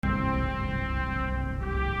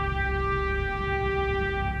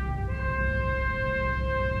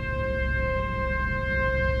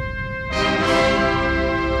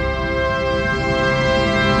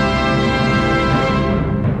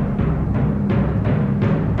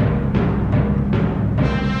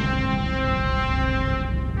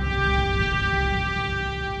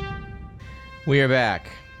We are back.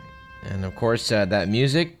 And of course, that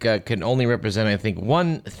music can only represent, I think,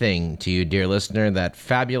 one thing to you, dear listener, that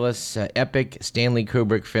fabulous, epic Stanley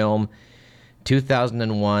Kubrick film,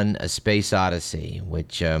 2001, A Space Odyssey,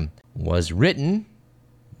 which was written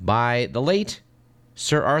by the late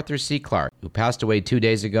Sir Arthur C. Clarke, who passed away 2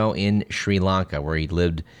 days ago in Sri Lanka, where he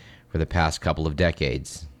lived for the past couple of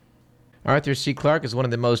decades. Arthur C. Clarke is one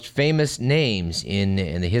of the most famous names in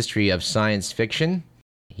the history of science fiction.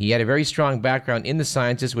 He had a very strong background in the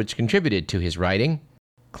sciences, which contributed to his writing.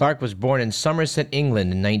 Clarke was born in Somerset,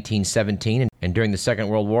 England in 1917, and during the Second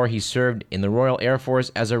World War, he served in the Royal Air Force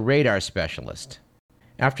as a radar specialist.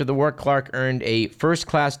 After the war, Clarke earned a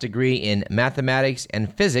first-class degree in mathematics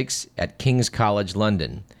and physics at King's College,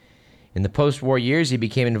 London. In the post-war years, he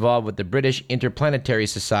became involved with the British Interplanetary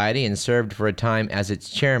Society and served for a time as its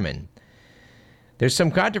chairman. There's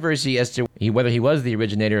some controversy as to whether he was the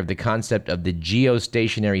originator of the concept of the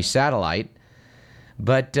geostationary satellite,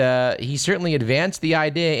 but he certainly advanced the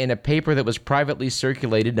idea in a paper that was privately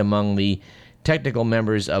circulated among the technical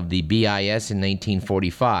members of the BIS in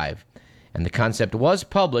 1945, and the concept was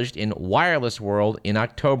published in Wireless World in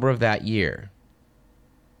October of that year.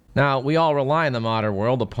 Now, we all rely in the modern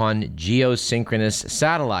world upon geosynchronous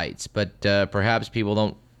satellites, but perhaps people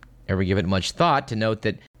don't ever give it much thought to note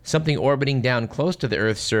that something orbiting down close to the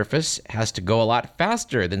Earth's surface has to go a lot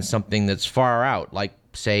faster than something that's far out, like,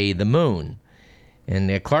 say, the moon.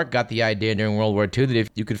 And Clarke got the idea during World War II that if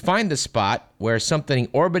you could find the spot where something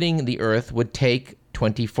orbiting the Earth would take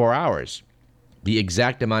 24 hours, the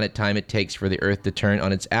exact amount of time it takes for the Earth to turn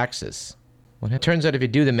on its axis. Well, it turns out if you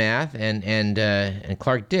do the math, and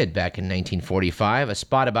Clarke did back in 1945, a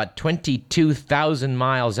spot about 22,000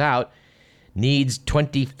 miles out needs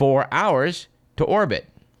 24 hours to orbit,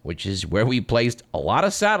 which is where we placed a lot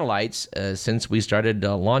of satellites since we started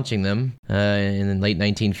launching them in the late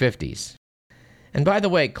 1950s. And by the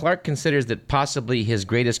way, Clarke considers that possibly his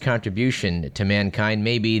greatest contribution to mankind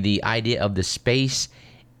may be the idea of the space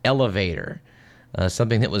elevator,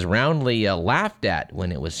 something that was roundly laughed at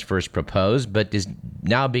when it was first proposed, but is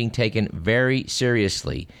now being taken very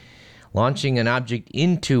seriously. Launching an object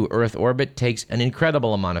into Earth orbit takes an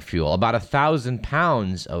incredible amount of fuel, about 1,000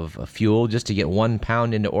 pounds of fuel just to get 1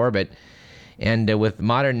 pound into orbit. And with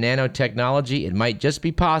modern nanotechnology, it might just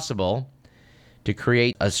be possible to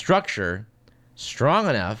create a structure strong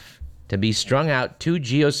enough to be strung out to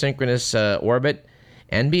geosynchronous orbit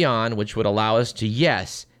and beyond, which would allow us to,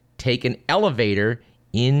 yes, take an elevator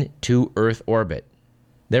into Earth orbit.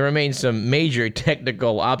 There remain some major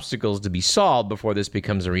technical obstacles to be solved before this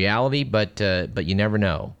becomes a reality, but you never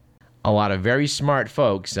know. A lot of very smart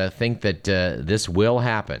folks think that this will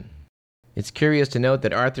happen. It's curious to note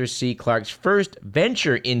that Arthur C. Clarke's first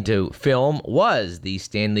venture into film was the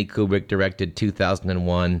Stanley Kubrick-directed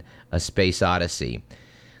 2001 A Space Odyssey.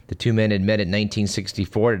 The two men had met in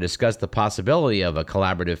 1964 to discuss the possibility of a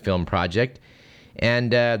collaborative film project,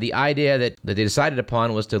 and the idea that they decided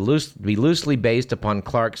upon was to be loosely based upon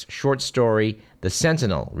Clarke's short story, The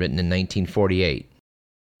Sentinel, written in 1948.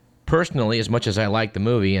 Personally, as much as I like the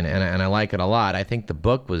movie, and I like it a lot, I think the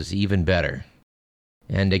book was even better.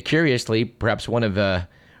 And curiously, perhaps one of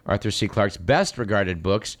Arthur C. Clarke's best-regarded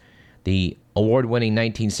books, the award-winning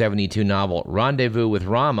 1972 novel Rendezvous with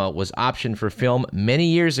Rama, was optioned for film many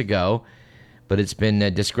years ago, but it's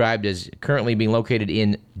been described as currently being located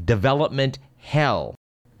in development hell.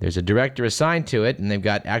 There's a director assigned to it, and they've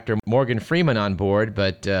got actor Morgan Freeman on board,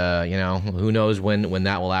 but, who knows when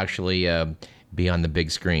that will actually be on the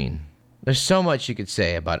big screen. There's so much you could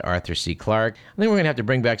say about Arthur C. Clarke. I think we're going to have to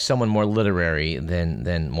bring back someone more literary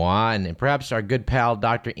than moi, and perhaps our good pal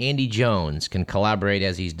Dr. Andy Jones can collaborate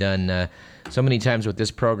as he's done so many times with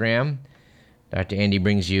this program. Dr. Andy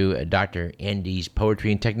brings you Dr. Andy's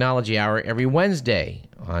Poetry and Technology Hour every Wednesday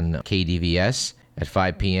on KDVS at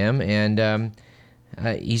 5 p.m., and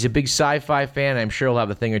he's a big sci-fi fan. I'm sure he'll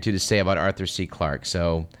have a thing or two to say about Arthur C. Clarke,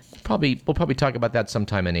 so we'll probably talk about that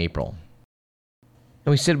sometime in April.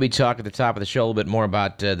 And we said we'd talk at the top of the show a little bit more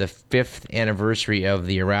about the 5th anniversary of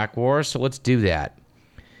the Iraq War, so let's do that.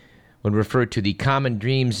 Would refer to the Common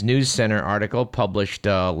Dreams News Center article published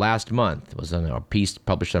last month. It was a piece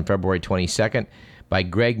published on February 22nd by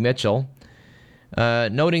Greg Mitchell,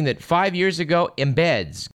 noting that 5 years ago,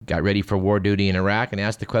 embeds got ready for war duty in Iraq and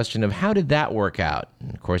asked the question of how did that work out?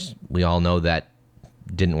 And of course, we all know that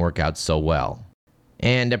didn't work out so well.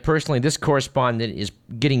 And personally, this correspondent is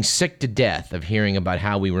getting sick to death of hearing about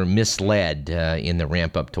how we were misled in the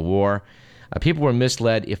ramp-up to war. People were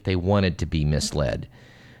misled if they wanted to be misled.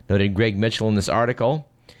 Noted Greg Mitchell in this article.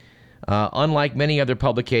 Unlike many other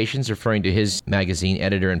publications, referring to his magazine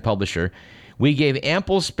editor and publisher, We gave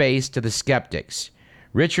ample space to the skeptics.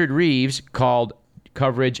 Richard Reeves called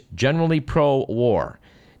coverage generally pro-war.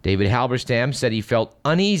 David Halberstam said he felt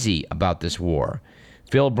uneasy about this war.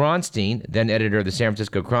 Phil Bronstein, then editor of the San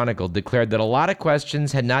Francisco Chronicle, declared that a lot of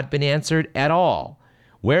questions had not been answered at all.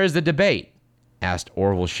 "Where is the debate?" asked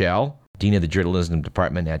Orville Schell, dean of the journalism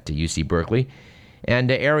department at UC Berkeley.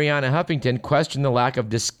 And Ariana Huffington questioned the lack of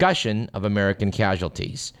discussion of American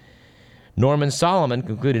casualties. Norman Solomon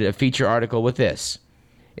concluded a feature article with this: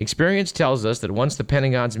 "Experience tells us that once the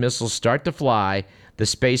Pentagon's missiles start to fly, the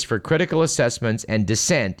space for critical assessments and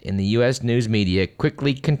dissent in the U.S. news media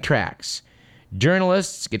quickly contracts.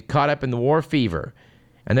 Journalists get caught up in the war fever,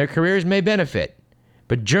 and their careers may benefit,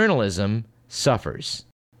 but journalism suffers."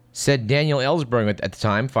 Said Daniel Ellsberg at the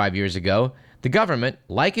time, 5 years ago, "The government,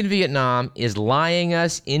 like in Vietnam, is lying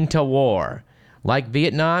us into war. Like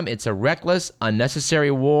Vietnam, it's a reckless, unnecessary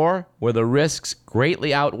war where the risks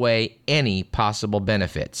greatly outweigh any possible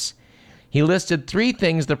benefits." He listed 3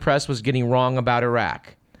 things the press was getting wrong about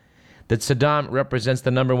Iraq: that Saddam represents the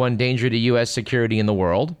number one danger to U.S. security in the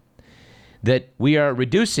world, that we are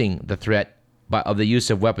reducing the threat of the use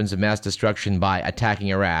of weapons of mass destruction by attacking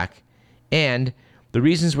Iraq, and the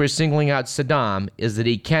reasons we're singling out Saddam is that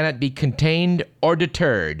he cannot be contained or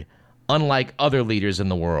deterred, unlike other leaders in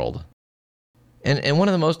the world. And one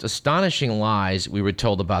of the most astonishing lies we were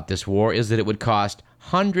told about this war is that it would cost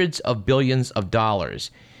hundreds of billions of dollars.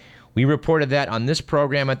 We reported that on this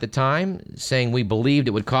program at the time, saying we believed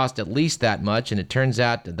it would cost at least that much, and it turns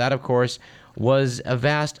out that, of course, was a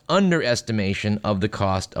vast underestimation of the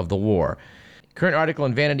cost of the war. Current article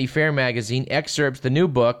in Vanity Fair magazine excerpts the new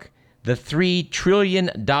book, The $3 Trillion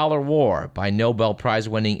War, by Nobel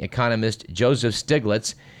Prize-winning economist Joseph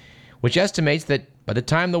Stiglitz, which estimates that by the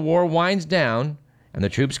time the war winds down and the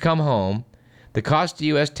troops come home, the cost to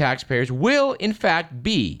U.S. taxpayers will, in fact,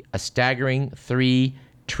 be a staggering $3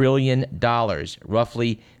 trillion,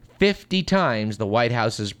 roughly 50 times the White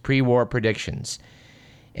House's pre-war predictions.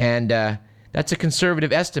 And that's a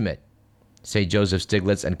conservative estimate, say Joseph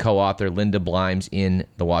Stiglitz and co-author Linda Blimes in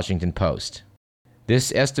The Washington Post.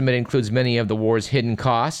 This estimate includes many of the war's hidden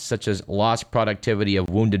costs, such as lost productivity of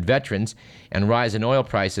wounded veterans and rise in oil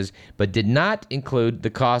prices, but did not include the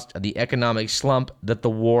cost of the economic slump that the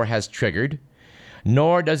war has triggered,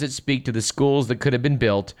 nor does it speak to the schools that could have been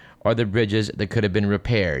built or the bridges that could have been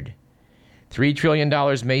repaired. $3 trillion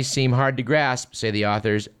may seem hard to grasp, say the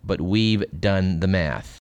authors, but we've done the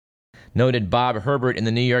math. Noted Bob Herbert in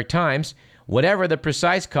the New York Times, whatever the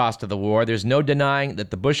precise cost of the war, there's no denying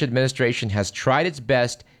that the Bush administration has tried its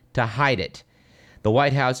best to hide it. The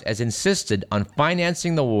White House has insisted on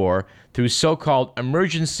financing the war through so-called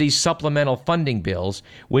emergency supplemental funding bills,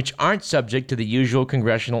 which aren't subject to the usual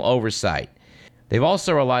congressional oversight. They've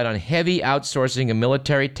also relied on heavy outsourcing of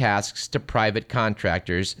military tasks to private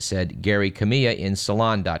contractors, said Gary Camilla in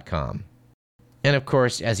Salon.com. And of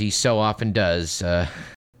course, as he so often does,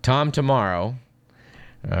 Tom Tomorrow,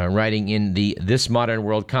 writing in the This Modern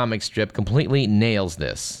World comic strip, completely nails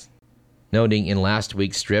this. Noting in last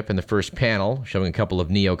week's strip in the first panel, showing a couple of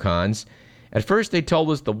neocons, at first they told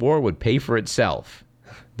us the war would pay for itself.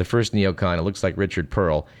 The first neocon, it looks like Richard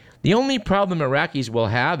Pearl. The only problem Iraqis will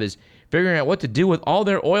have is figuring out what to do with all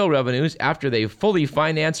their oil revenues after they fully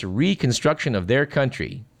finance reconstruction of their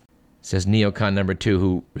country. Says neocon number 2,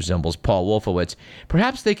 who resembles Paul Wolfowitz.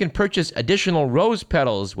 Perhaps they can purchase additional rose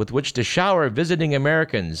petals with which to shower visiting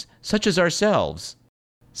Americans, such as ourselves.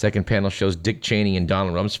 Second panel shows Dick Cheney and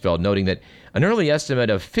Donald Rumsfeld, noting that an early estimate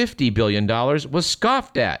of $50 billion was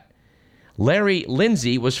scoffed at. Larry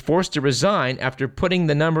Lindsey was forced to resign after putting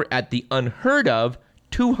the number at the unheard of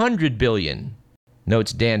 $200 billion.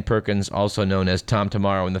 Notes Dan Perkins, also known as Tom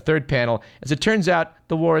Tomorrow, in the third panel. As it turns out,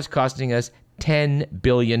 the war is costing us $10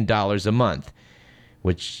 billion a month,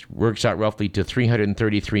 which works out roughly to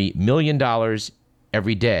 $333 million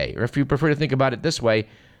every day. Or if you prefer to think about it this way,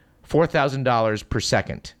 $4,000 per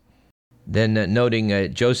second. Then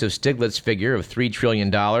noting Joseph Stiglitz's figure of $3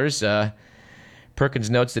 trillion, Perkins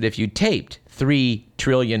notes that if you taped 3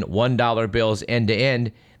 trillion $1 bills end to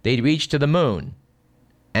end, they'd reach to the moon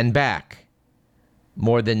and back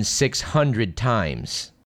more than 600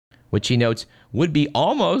 times, which he notes would be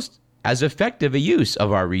almost as effective a use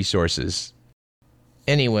of our resources.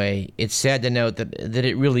 Anyway, it's sad to note that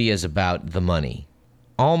it really is about the money.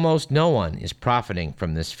 Almost no one is profiting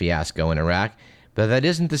from this fiasco in Iraq, but that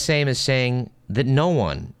isn't the same as saying that no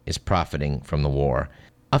one is profiting from the war.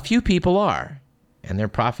 A few people are, and they're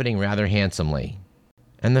profiting rather handsomely.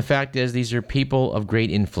 And the fact is, these are people of great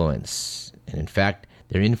influence. And in fact,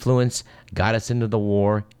 their influence got us into the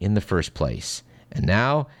war in the first place. And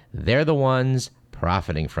now they're the ones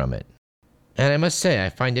profiting from it. And I must say, I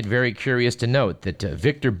find it very curious to note that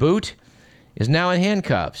Victor Boot is now in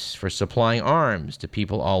handcuffs for supplying arms to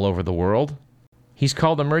people all over the world. He's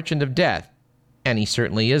called a merchant of death, and he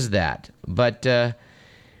certainly is that. But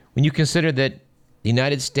when you consider that the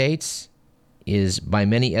United States is, by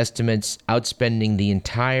many estimates, outspending the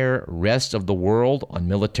entire rest of the world on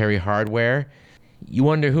military hardware, you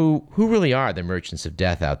wonder who really are the merchants of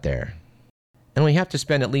death out there. And we have to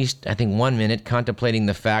spend at least, I think, 1 minute contemplating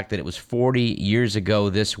the fact that it was 40 years ago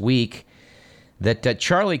this week that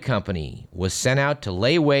Charlie Company was sent out to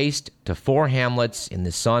lay waste to 4 hamlets in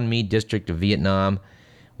the Son Mi district of Vietnam,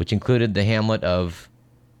 which included the hamlet of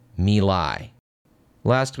My Lai.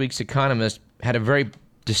 Last week's Economist had a very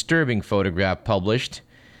disturbing photograph published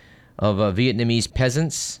of Vietnamese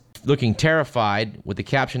peasants looking terrified with the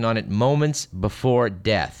caption on it, "Moments before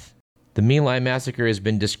death." The My Lai massacre has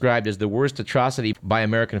been described as the worst atrocity by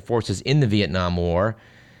American forces in the Vietnam War,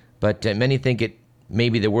 but many think it may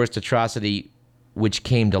be the worst atrocity which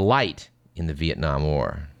came to light in the Vietnam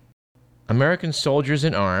War. American soldiers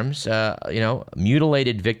in arms,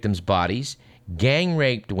 mutilated victims' bodies,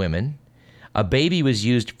 gang-raped women, a baby was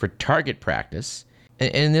used for target practice,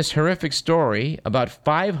 and in this horrific story, about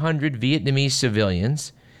 500 Vietnamese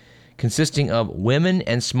civilians, consisting of women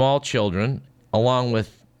and small children, along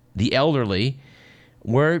with the elderly,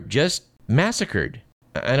 were just massacred.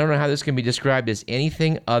 I don't know how this can be described as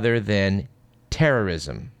anything other than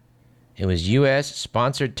terrorism. It was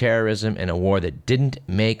U.S.-sponsored terrorism in a war that didn't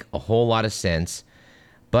make a whole lot of sense,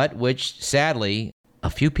 but which, sadly, a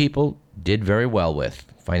few people did very well with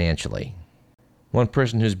financially. One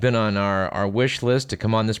person who's been on our wish list to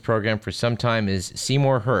come on this program for some time is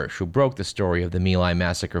Seymour Hersh, who broke the story of the My Lai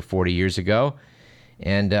massacre 40 years ago.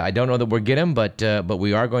 And I don't know that we'll get him, but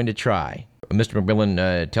we are going to try. Mr.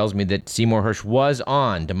 McMillan tells me that Seymour Hersh was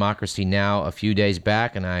on Democracy Now! A few days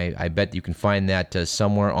back, and I bet you can find that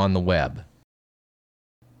somewhere on the web.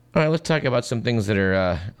 All right, let's talk about some things that are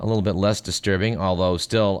a little bit less disturbing, although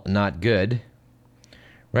still not good.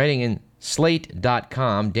 Writing in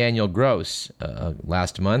Slate.com, Daniel Gross,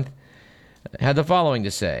 last month, had the following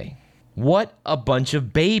to say: "What a bunch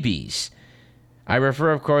of babies." I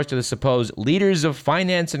refer, of course, to the supposed leaders of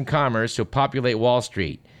finance and commerce who populate Wall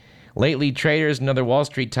Street. Lately, traders and other Wall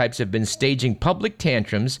Street types have been staging public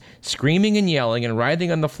tantrums, screaming and yelling and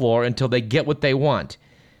writhing on the floor until they get what they want.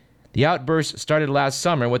 The outburst started last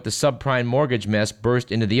summer with the subprime mortgage mess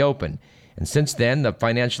burst into the open, and since then, the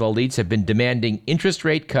financial elites have been demanding interest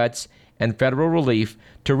rate cuts and federal relief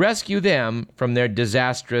to rescue them from their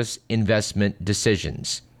disastrous investment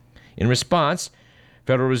decisions. In response,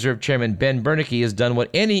 Federal Reserve Chairman Ben Bernanke has done what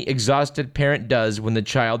any exhausted parent does when the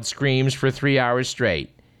child screams for 3 hours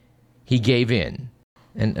straight. He gave in.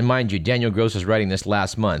 And mind you, Daniel Gross was writing this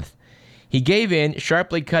last month. He gave in,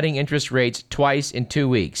 sharply cutting interest rates twice in 2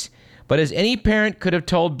 weeks. But as any parent could have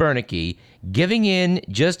told Bernanke, giving in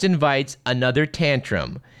just invites another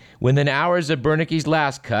tantrum. Within hours of Bernanke's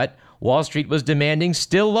last cut, Wall Street was demanding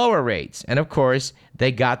still lower rates. And of course,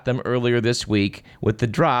 they got them earlier this week with the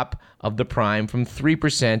drop of the prime from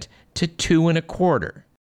 3% to 2.25%.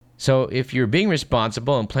 So if you're being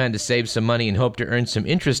responsible and plan to save some money and hope to earn some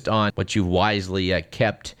interest on what you've wisely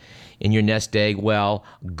kept in your nest egg, well,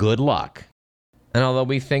 good luck. And although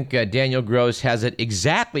we think Daniel Gross has it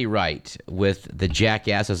exactly right with the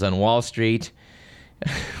jackasses on Wall Street,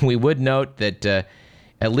 we would note that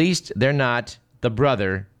at least they're not the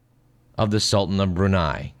brother of the Sultan of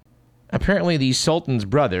Brunei. Apparently the Sultan's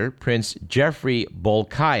brother, Prince Jeffrey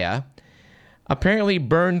Bolkiah, apparently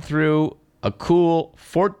burned through a cool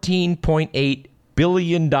 $14.8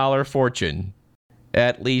 billion fortune.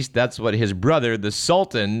 At least that's what his brother, the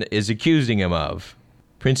Sultan, is accusing him of.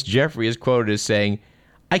 Prince Jeffrey is quoted as saying,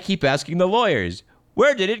 "I keep asking the lawyers,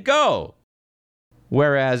 where did it go?"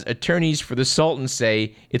 Whereas attorneys for the Sultan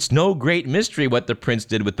say it's no great mystery what the prince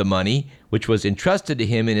did with the money, which was entrusted to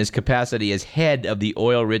him in his capacity as head of the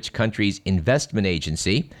oil-rich country's investment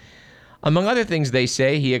agency. Among other things, they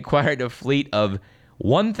say he acquired a fleet of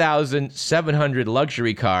 1,700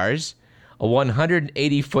 luxury cars, a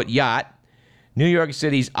 180-foot yacht, New York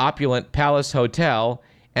City's opulent Palace Hotel,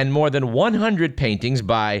 and more than 100 paintings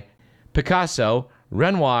by Picasso,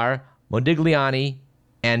 Renoir, Modigliani,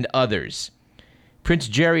 and others. Prince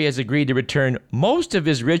Jerry has agreed to return most of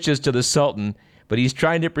his riches to the Sultan, but he's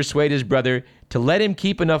trying to persuade his brother to let him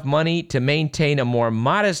keep enough money to maintain a more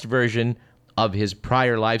modest version of his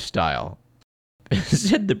prior lifestyle.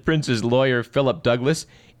 Said the prince's lawyer, Philip Douglas,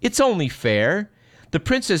 "It's only fair. The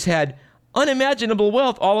prince has had unimaginable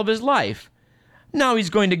wealth all of his life. Now he's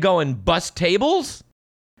going to go and bust tables?"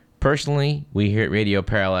 Personally, we here at Radio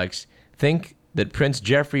Parallax think that Prince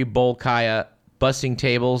Jeffrey Bolkiah bussing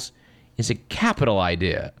tables is a capital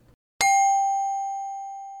idea.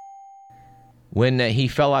 When he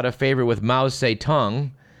fell out of favor with Mao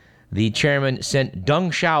Zedong, the chairman sent Deng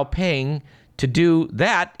Xiaoping to do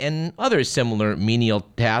that and other similar menial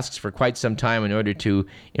tasks for quite some time in order to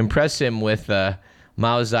impress him with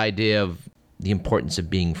Mao's idea of the importance of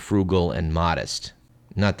being frugal and modest.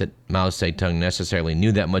 Not that Mao Zedong necessarily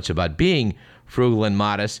knew that much about being frugal and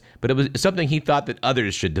modest, but it was something he thought that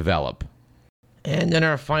others should develop. And in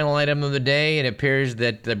our final item of the day, it appears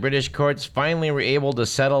that the British courts finally were able to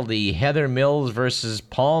settle the Heather Mills versus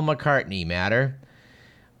Paul McCartney matter,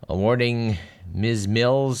 awarding Ms.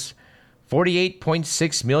 Mills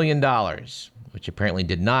 $48.6 million, which apparently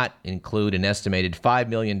did not include an estimated $5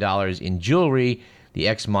 million in jewelry the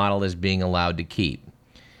ex-model is being allowed to keep.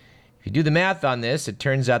 If you do the math on this, it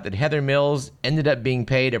turns out that Heather Mills ended up being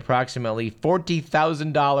paid approximately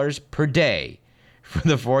 $40,000 per day for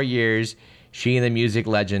the 4 years she and the music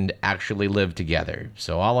legend actually lived together.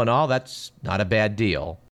 So all in all, that's not a bad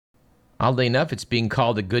deal. Oddly enough, it's being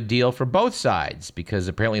called a good deal for both sides because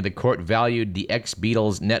apparently the court valued the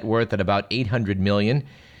ex-Beatles' net worth at about $800 million,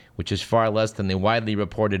 which is far less than the widely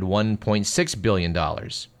reported $1.6 billion.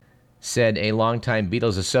 Said a longtime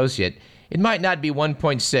Beatles associate, "It might not be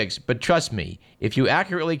 1.6, but trust me, if you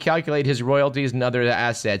accurately calculate his royalties and other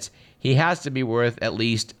assets, he has to be worth at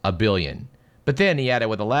least $1 billion. But then," he added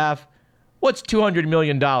with a laugh, "what's $200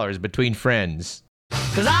 million between friends?"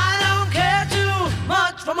 'Cause I don't care too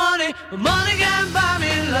much for money, but money can buy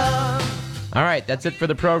me love. All right, that's it for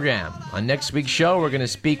the program. On next week's show, we're going to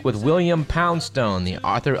speak with William Poundstone, the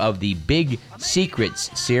author of the Big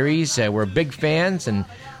Secrets series. We're big fans and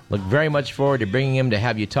look very much forward to bringing him to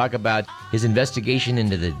have you talk about his investigation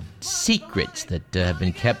into the secrets that have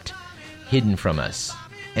been kept hidden from us.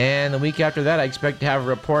 And the week after that, I expect to have a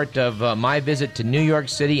report of my visit to New York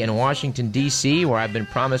City and Washington, D.C., where I've been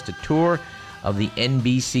promised a tour of the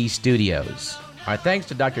NBC studios. Our thanks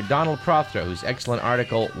to Dr. Donald Prothero, whose excellent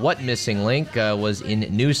article, What Missing Link, was in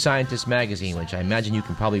New Scientist magazine, which I imagine you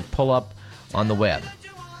can probably pull up on the web.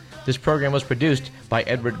 This program was produced by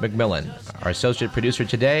Edward McMillan. Our associate producer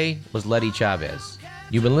today was Letty Chavez.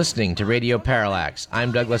 You've been listening to Radio Parallax.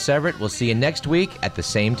 I'm Douglas Everett. We'll see you next week at the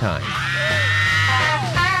same time.